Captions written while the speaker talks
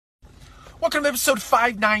Welcome to episode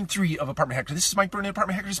 593 of Apartment Hacker. This is Mike Burnett,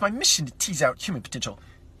 Apartment Hacker. It's my mission to tease out human potential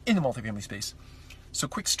in the multifamily space. So,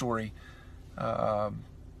 quick story.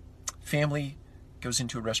 Family goes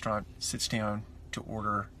into a restaurant, sits down to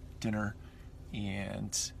order dinner,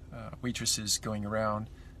 and waitress is going around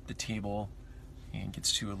the table and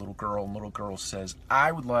gets to a little girl, and little girl says,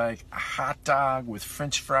 "I would like a hot dog with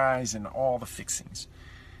french fries and all the fixings."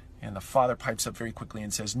 And the father pipes up very quickly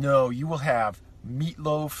and says, "No, you will have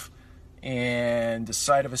meatloaf and a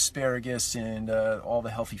side of asparagus and all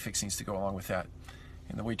the healthy fixings to go along with that."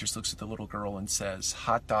 And the waitress looks at the little girl and says,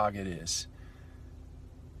 "Hot dog it is."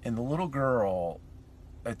 And the little girl,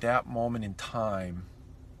 at that moment in time,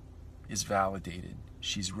 is validated.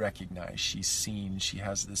 She's recognized, she's seen, she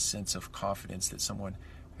has this sense of confidence that someone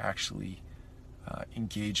actually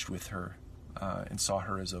engaged with her and saw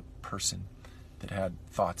her as a person that had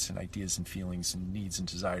thoughts and ideas and feelings and needs and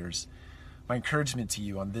desires. My encouragement to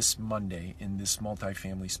you on this Monday in this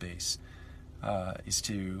multifamily space is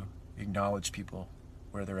to acknowledge people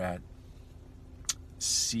where they're at,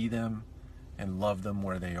 see them and love them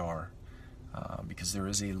where they are, because there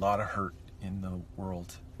is a lot of hurt in the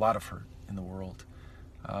world,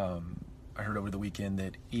 I heard over the weekend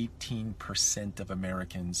that 18% of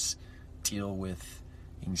Americans deal with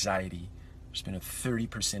anxiety. There's been a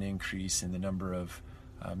 30% increase in the number of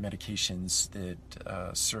medications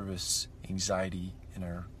that service anxiety in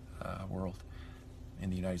our world, in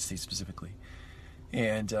the United States specifically.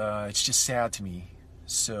 And it's just sad to me.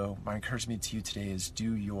 So my encouragement to you today is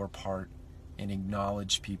do your part and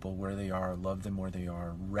acknowledge people where they are, love them where they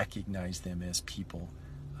are, recognize them as people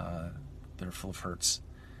that are full of hurts.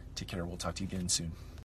 Take care. We'll talk to you again soon.